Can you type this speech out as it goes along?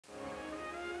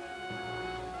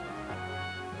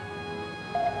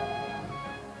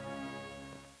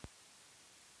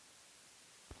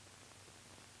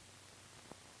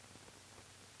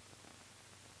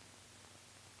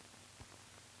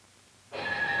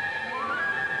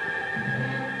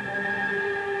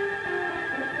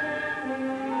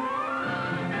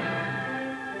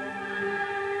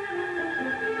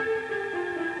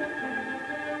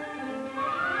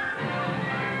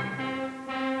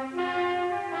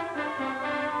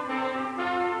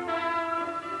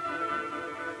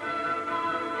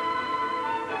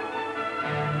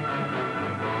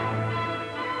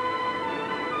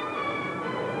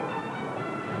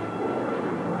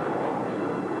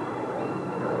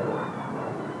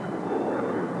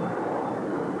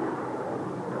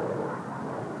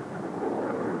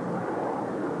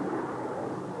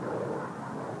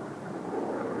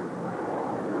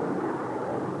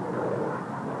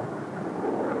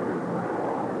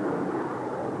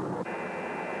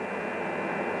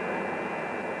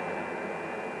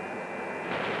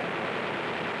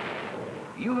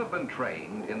You have been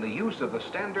trained in the use of the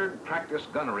standard practice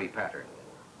gunnery pattern.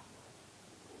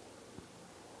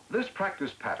 This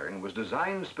practice pattern was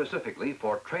designed specifically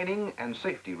for training and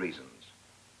safety reasons.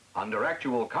 Under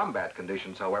actual combat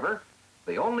conditions, however,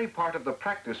 the only part of the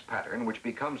practice pattern which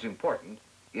becomes important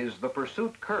is the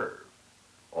pursuit curve,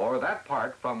 or that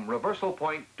part from reversal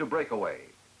point to breakaway.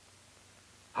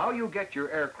 How you get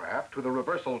your aircraft to the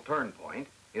reversal turn point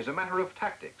is a matter of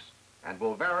tactics and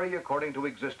will vary according to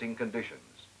existing conditions.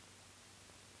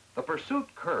 The pursuit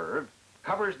curve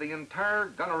covers the entire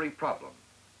gunnery problem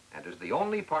and is the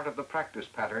only part of the practice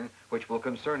pattern which will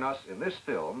concern us in this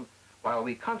film while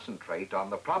we concentrate on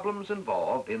the problems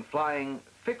involved in flying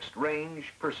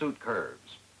fixed-range pursuit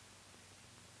curves.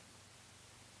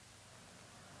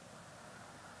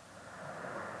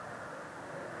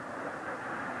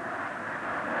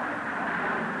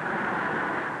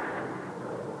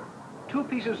 Two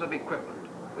pieces of equipment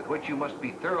with which you must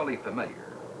be thoroughly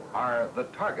familiar are the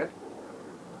target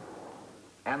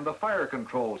and the fire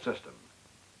control system.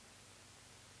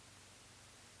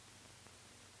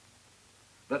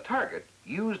 The target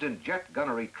used in jet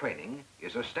gunnery training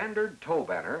is a standard tow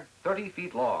banner 30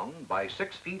 feet long by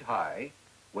 6 feet high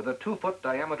with a 2-foot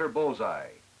diameter bullseye.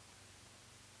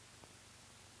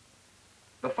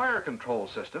 The fire control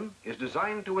system is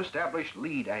designed to establish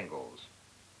lead angles.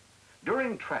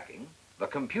 During tracking, the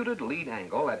computed lead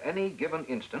angle at any given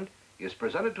instant is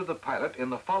presented to the pilot in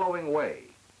the following way.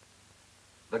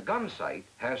 The gun sight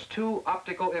has two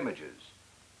optical images.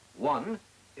 One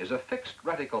is a fixed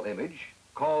reticle image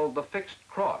called the fixed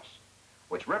cross,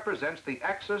 which represents the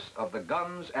axis of the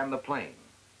guns and the plane.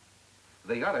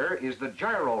 The other is the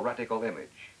gyro reticle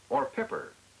image, or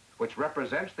pipper, which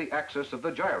represents the axis of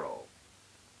the gyro.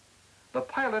 The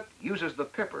pilot uses the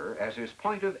pipper as his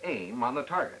point of aim on the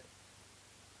target.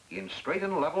 In straight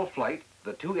and level flight,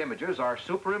 the two images are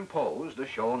superimposed as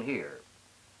shown here.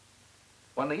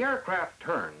 When the aircraft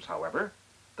turns, however,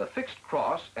 the fixed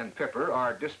cross and pipper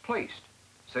are displaced,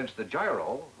 since the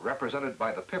gyro, represented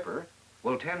by the pipper,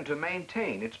 will tend to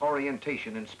maintain its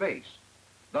orientation in space,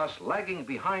 thus lagging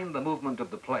behind the movement of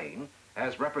the plane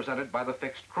as represented by the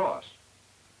fixed cross.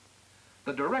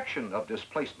 The direction of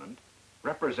displacement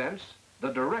represents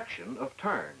the direction of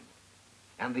turn,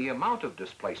 and the amount of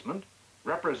displacement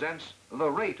represents the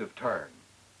rate of turn.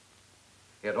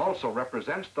 It also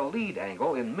represents the lead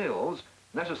angle in mils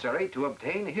necessary to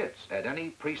obtain hits at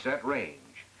any preset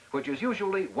range, which is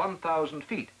usually 1,000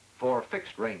 feet for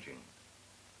fixed ranging.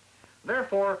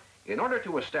 Therefore, in order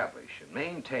to establish and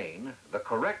maintain the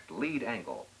correct lead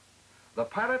angle, the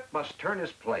pilot must turn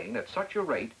his plane at such a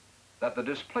rate that the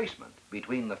displacement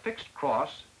between the fixed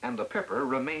cross and the pipper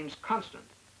remains constant.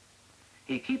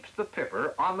 He keeps the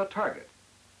pipper on the target,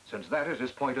 since that is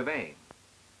his point of aim.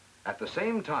 At the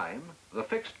same time, the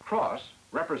fixed cross,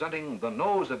 representing the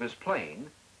nose of his plane,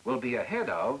 will be ahead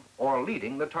of or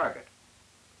leading the target.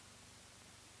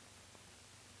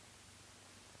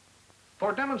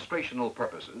 For demonstrational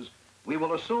purposes, we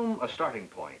will assume a starting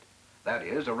point, that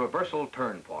is, a reversal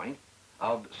turn point,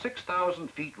 of 6,000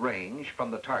 feet range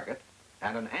from the target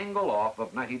and an angle off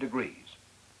of 90 degrees.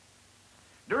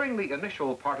 During the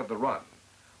initial part of the run,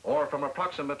 or from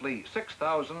approximately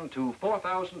 6,000 to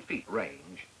 4,000 feet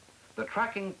range, the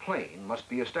tracking plane must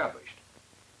be established.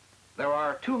 There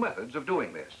are two methods of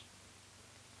doing this.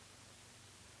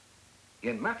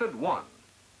 In method 1,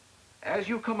 as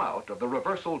you come out of the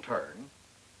reversal turn,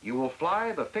 you will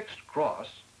fly the fixed cross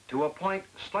to a point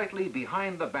slightly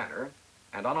behind the banner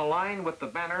and on a line with the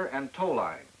banner and tow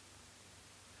line.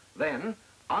 Then,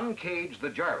 uncage the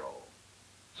gyro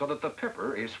so that the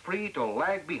pipper is free to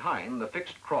lag behind the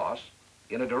fixed cross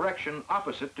in a direction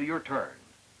opposite to your turn.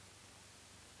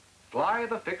 Fly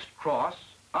the fixed cross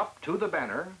up to the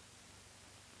banner,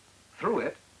 through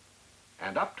it,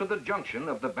 and up to the junction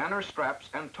of the banner straps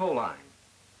and tow line.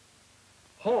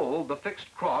 Hold the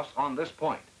fixed cross on this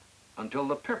point until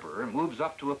the pipper moves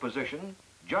up to a position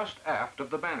just aft of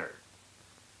the banner.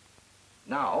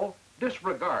 Now,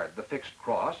 disregard the fixed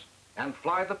cross and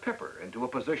fly the pipper into a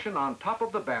position on top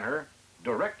of the banner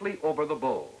directly over the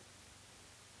bull.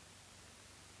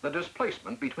 The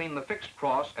displacement between the fixed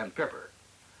cross and pipper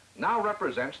now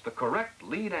represents the correct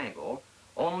lead angle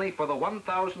only for the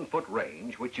 1,000-foot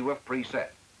range which you have preset.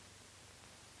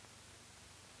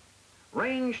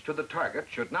 Range to the target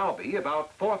should now be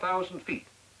about 4,000 feet,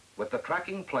 with the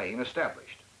tracking plane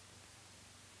established.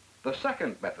 The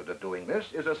second method of doing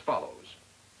this is as follows.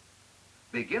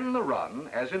 Begin the run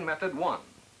as in method 1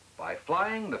 by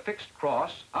flying the fixed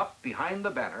cross up behind the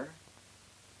banner,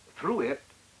 through it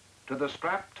to the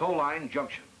strap tow line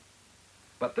junction.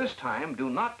 But this time do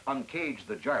not uncage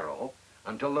the gyro,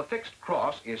 until the fixed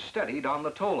cross is steadied on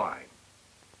the tow line.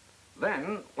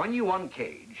 Then, when you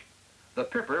uncage, the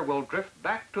pipper will drift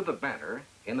back to the banner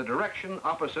in the direction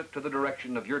opposite to the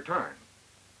direction of your turn.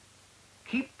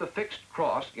 Keep the fixed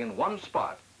cross in one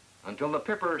spot until the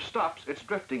pipper stops its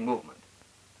drifting movement.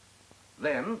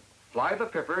 Then, fly the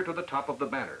pipper to the top of the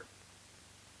banner.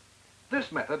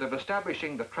 This method of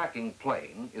establishing the tracking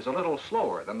plane is a little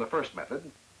slower than the first method,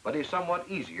 but is somewhat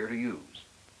easier to use.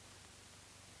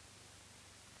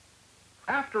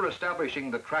 After establishing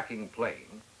the tracking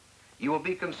plane, you will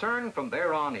be concerned from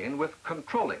there on in with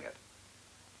controlling it.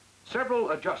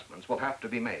 Several adjustments will have to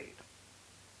be made.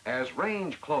 As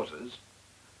range closes,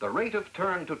 the rate of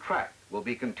turn to track will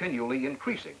be continually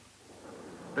increasing.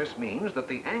 This means that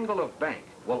the angle of bank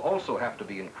will also have to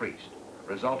be increased,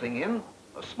 resulting in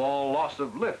a small loss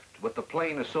of lift with the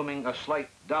plane assuming a slight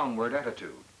downward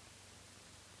attitude.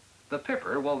 The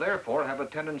pipper will therefore have a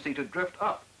tendency to drift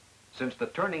up since the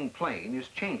turning plane is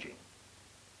changing.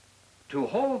 To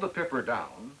hold the pipper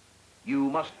down, you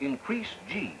must increase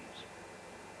G's.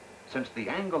 Since the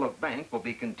angle of bank will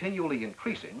be continually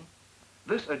increasing,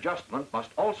 this adjustment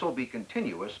must also be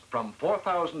continuous from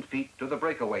 4,000 feet to the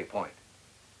breakaway point.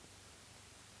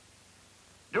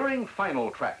 During final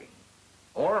tracking,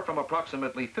 or from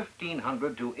approximately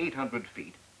 1,500 to 800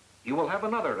 feet, you will have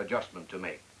another adjustment to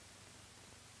make.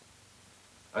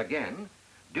 Again,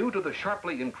 due to the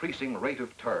sharply increasing rate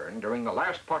of turn during the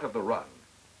last part of the run,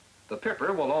 the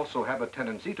pipper will also have a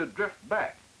tendency to drift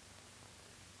back.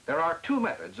 There are two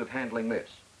methods of handling this.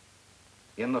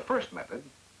 In the first method,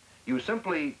 you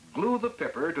simply glue the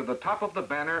pipper to the top of the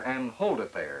banner and hold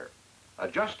it there,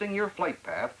 adjusting your flight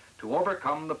path to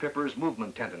overcome the pipper's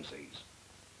movement tendencies.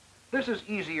 This is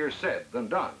easier said than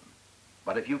done,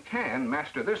 but if you can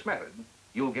master this method,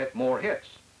 you'll get more hits.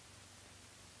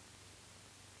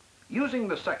 Using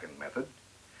the second method,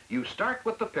 you start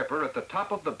with the pipper at the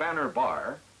top of the banner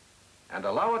bar and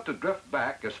allow it to drift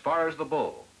back as far as the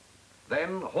bull.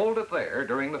 Then hold it there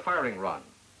during the firing run.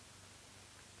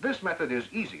 This method is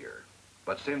easier,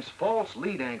 but since false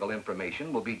lead angle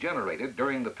information will be generated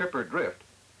during the pipper drift,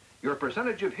 your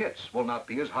percentage of hits will not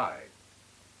be as high.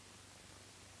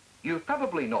 You've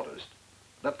probably noticed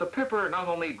that the pipper not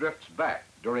only drifts back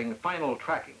during final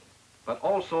tracking, but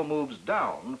also moves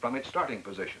down from its starting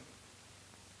position.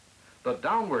 The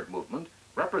downward movement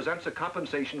represents a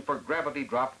compensation for gravity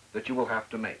drop that you will have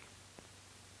to make.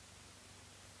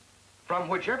 From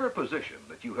whichever position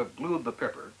that you have glued the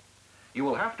pipper, you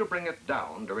will have to bring it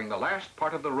down during the last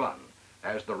part of the run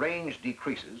as the range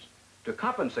decreases to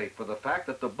compensate for the fact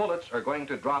that the bullets are going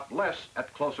to drop less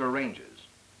at closer ranges.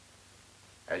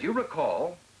 As you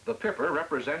recall, the pipper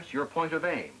represents your point of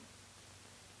aim.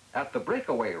 At the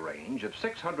breakaway range of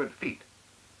 600 feet,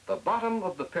 the bottom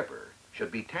of the pipper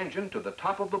should be tangent to the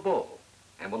top of the bull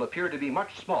and will appear to be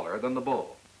much smaller than the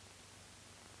bull.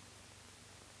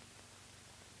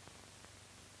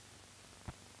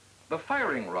 The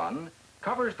firing run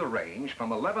covers the range from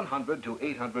 1,100 to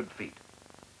 800 feet.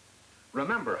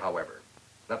 Remember, however,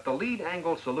 that the lead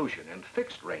angle solution in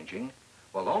fixed ranging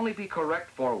will only be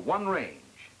correct for one range.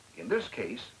 In this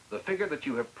case, the figure that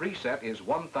you have preset is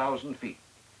 1,000 feet.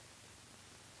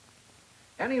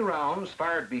 Any rounds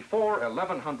fired before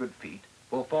 1,100 feet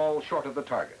will fall short of the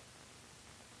target.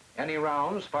 Any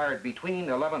rounds fired between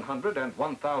 1,100 and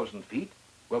 1,000 feet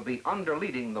will be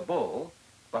underleading the bull,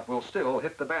 but will still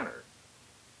hit the banner.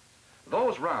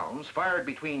 Those rounds fired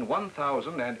between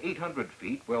 1,000 and 800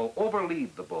 feet will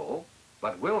overlead the bull,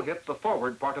 but will hit the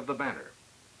forward part of the banner.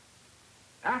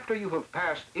 After you have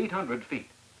passed 800 feet,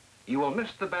 you will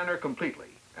miss the banner completely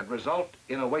and result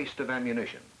in a waste of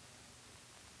ammunition.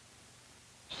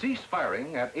 Cease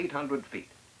firing at 800 feet,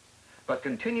 but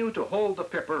continue to hold the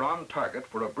pipper on target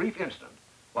for a brief instant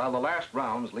while the last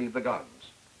rounds leave the guns.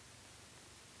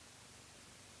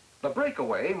 The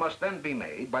breakaway must then be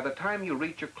made by the time you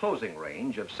reach a closing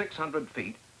range of 600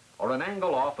 feet or an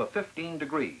angle off of 15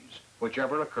 degrees,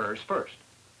 whichever occurs first.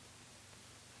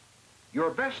 Your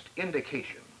best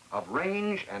indication of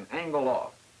range and angle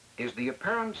off is the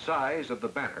apparent size of the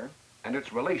banner and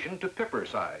its relation to pipper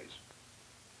size.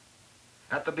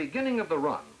 At the beginning of the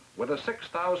run, with a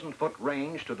 6,000-foot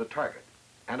range to the target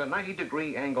and a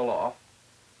 90-degree angle off,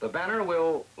 the banner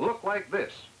will look like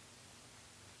this.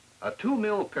 A 2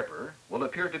 mil pipper will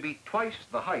appear to be twice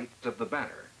the height of the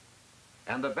banner,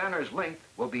 and the banner's length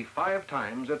will be 5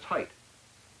 times its height.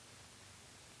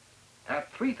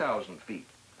 At 3,000 feet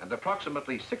and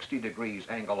approximately 60 degrees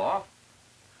angle off,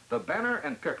 the banner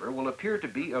and pipper will appear to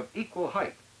be of equal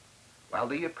height, while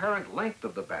the apparent length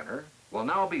of the banner will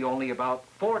now be only about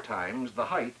 4 times the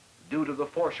height due to the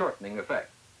foreshortening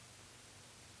effect.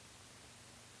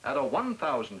 At a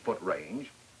 1,000-foot range,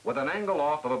 with an angle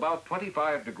off of about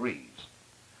 25 degrees,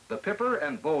 the pipper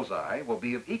and bullseye will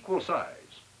be of equal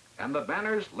size, and the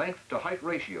banner's length to height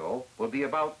ratio will be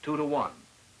about 2 to 1.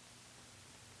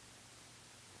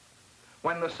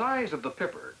 When the size of the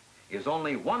pipper is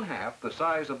only 1/2 the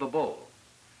size of the bull,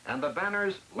 and the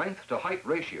banner's length to height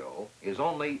ratio is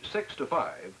only 6 to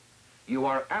 5, you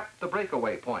are at the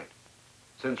breakaway point,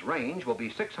 since range will be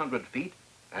 600 feet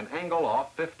and angle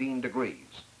off 15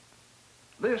 degrees.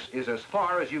 This is as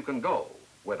far as you can go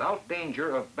without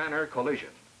danger of banner collision.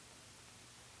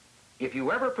 If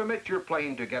you ever permit your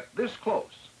plane to get this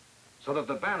close so that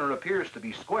the banner appears to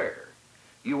be square,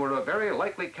 you are a very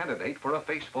likely candidate for a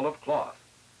face full of cloth.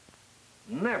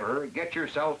 Never get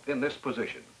yourself in this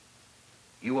position.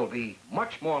 You will be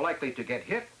much more likely to get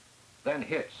hit than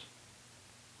hits.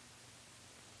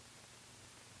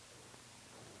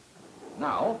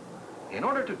 Now, in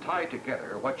order to tie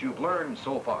together what you've learned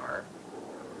so far,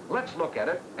 let's look at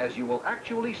it as you will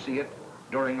actually see it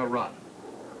during a run.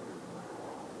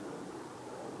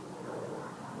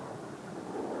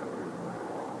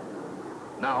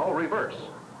 Now reverse.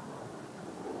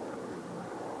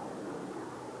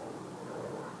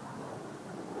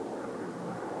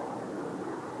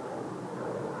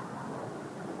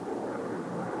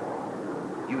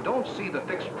 You don't see the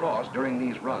fixed cross during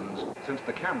these runs since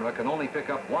the camera can only pick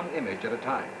up one image at a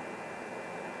time.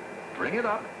 Bring it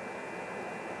up.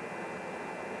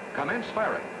 Commence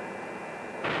firing.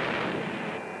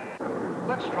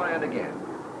 Let's try it again.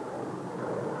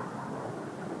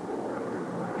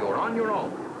 You're on your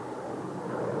own.